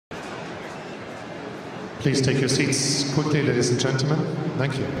Please take your seats quickly, ladies and gentlemen.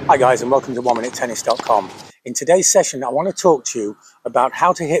 Thank you. Hi guys, and welcome to OneMinuteTennis.com. In today's session, I want to talk to you about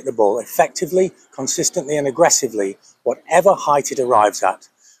how to hit the ball effectively, consistently and aggressively, whatever height it arrives at.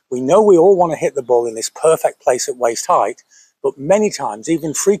 We know we all want to hit the ball in this perfect place at waist height, but many times,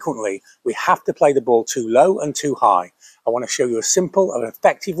 even frequently, we have to play the ball too low and too high. I want to show you a simple and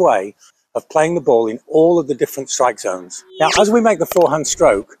effective way of playing the ball in all of the different strike zones. Now, as we make the forehand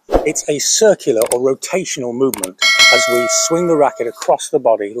stroke, it's a circular or rotational movement as we swing the racket across the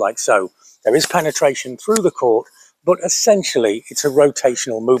body like so. There is penetration through the court, but essentially it's a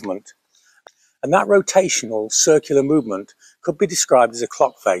rotational movement. And that rotational circular movement could be described as a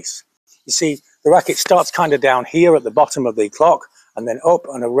clock face. You see, the racket starts kind of down here at the bottom of the clock, and then up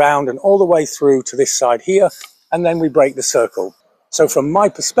and around and all the way through to this side here, and then we break the circle. So from my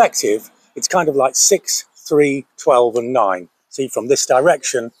perspective, it's kind of like 6, 3, 12 and 9. See, from this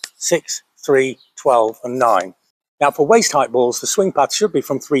direction, 6, 3, 12 and 9. Now for waist height balls, the swing path should be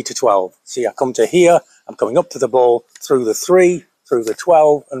from 3 to 12. See, I come to here, I'm coming up to the ball, through the 3, through the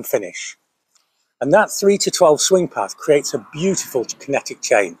 12 and finish. And that 3 to 12 swing path creates a beautiful kinetic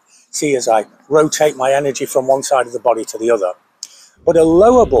chain. See, as I rotate my energy from one side of the body to the other. But a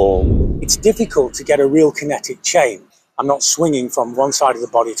lower ball, it's difficult to get a real kinetic chain. I'm not swinging from one side of the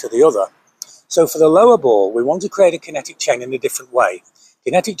body to the other. So for the lower ball, we want to create a kinetic chain in a different way.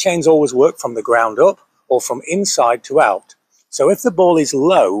 Kinetic chains always work from the ground up or from inside to out. So if the ball is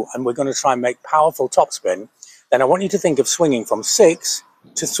low and we're going to try and make powerful topspin, then I want you to think of swinging from 6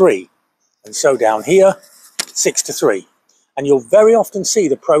 to 3. And so down here, 6 to 3. And you'll very often see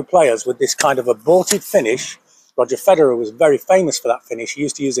the pro players with this kind of aborted finish. Roger Federer was very famous for that finish. He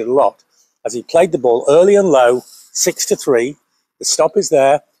used to use it a lot. As he played the ball early and low, 6 to 3, the stop is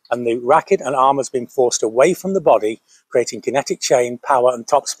there, and the racket and arm has been forced away from the body, creating kinetic chain, power and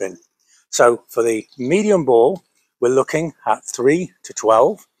topspin. So for the medium ball, we're looking at 3 to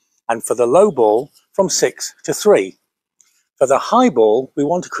 12, and for the low ball, from 6 to 3. For the high ball, we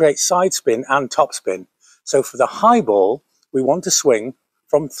want to create side spin and topspin. So for the high ball, we want to swing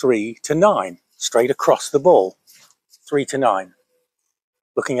from 3 to 9, straight across the ball, 3 to 9.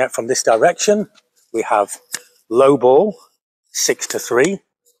 Looking at from this direction, we have low ball, 6 to 3,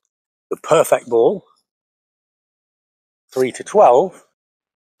 the perfect ball, 3 to 12,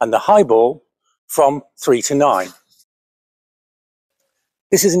 and the high ball from 3 to 9.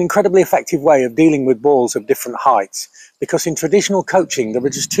 This is an incredibly effective way of dealing with balls of different heights, because in traditional coaching there are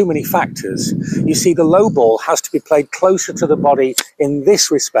just too many factors. You see, the low ball has to be played closer to the body in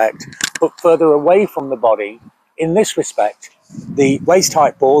this respect, but further away from the body in this respect. The waist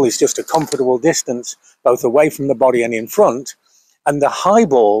height ball is just a comfortable distance, both away from the body and in front, and the high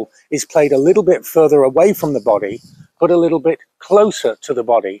ball is played a little bit further away from the body, but a little bit closer to the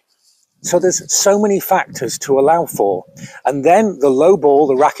body. So there's so many factors to allow for. And then the low ball,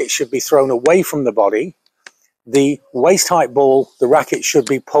 the racket should be thrown away from the body. The waist height ball, the racket should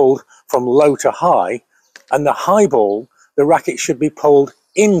be pulled from low to high. And the high ball, the racket should be pulled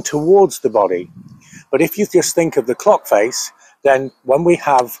in towards the body. But if you just think of the clock face, then when we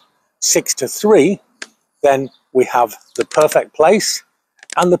have 6 to 3, then we have the perfect place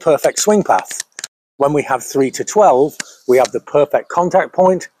and the perfect swing path. When we have 3 to 12, we have the perfect contact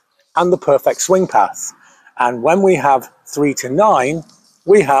point and the perfect swing path. And when we have 3 to 9,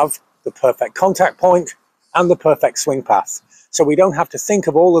 we have the perfect contact point and the perfect swing path. So we don't have to think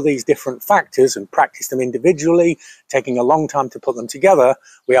of all of these different factors and practice them individually, taking a long time to put them together.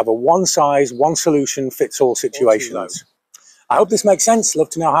 We have a one size, one solution fits all situations. I hope this makes sense. Love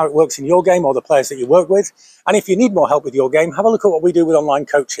to know how it works in your game or the players that you work with. And if you need more help with your game, have a look at what we do with online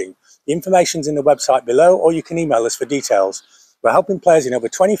coaching. The information's in the website below, or you can email us for details. We're helping players in over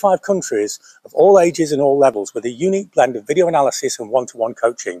 25 countries of all ages and all levels with a unique blend of video analysis and one-to-one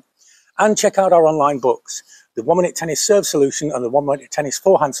coaching. And check out our online books. The 1 Minute Tennis Serve Solution and the 1 Minute Tennis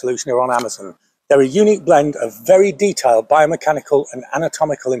Forehand Solution are on Amazon. They're a unique blend of very detailed biomechanical and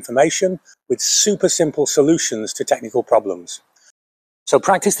anatomical information with super simple solutions to technical problems. So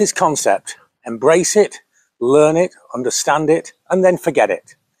practice this concept, embrace it, learn it, understand it, and then forget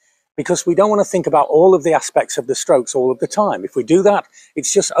it. Because we don't want to think about all of the aspects of the strokes all of the time. If we do that,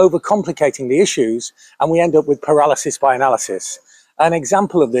 it's just overcomplicating the issues and we end up with paralysis by analysis. An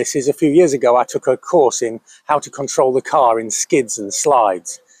example of this is a few years ago, I took a course in how to control the car in skids and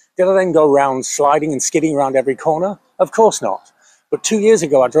slides. Did I then go around sliding and skidding around every corner? Of course not. But 2 years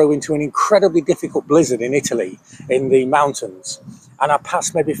ago, I drove into an incredibly difficult blizzard in Italy, in the mountains. And I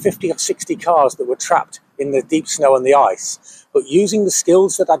passed maybe 50 or 60 cars that were trapped in the deep snow and the ice. but using the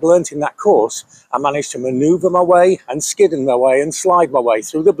skills that I'd learnt in that course, I managed to maneuver my way and skid my way and slide my way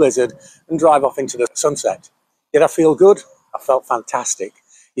through the blizzard and drive off into the sunset. Did I feel good? I felt fantastic.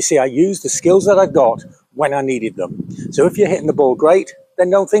 You see, I used the skills that I got when I needed them. So if you're hitting the ball great, then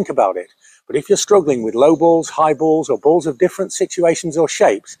don't think about it. But if you're struggling with low balls, high balls, or balls of different situations or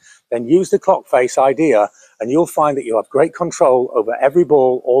shapes, then use the clock face idea and you'll find that you have great control over every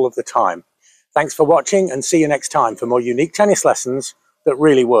ball all of the time. Thanks for watching, and see you next time for more unique tennis lessons that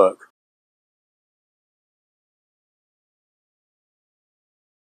really work.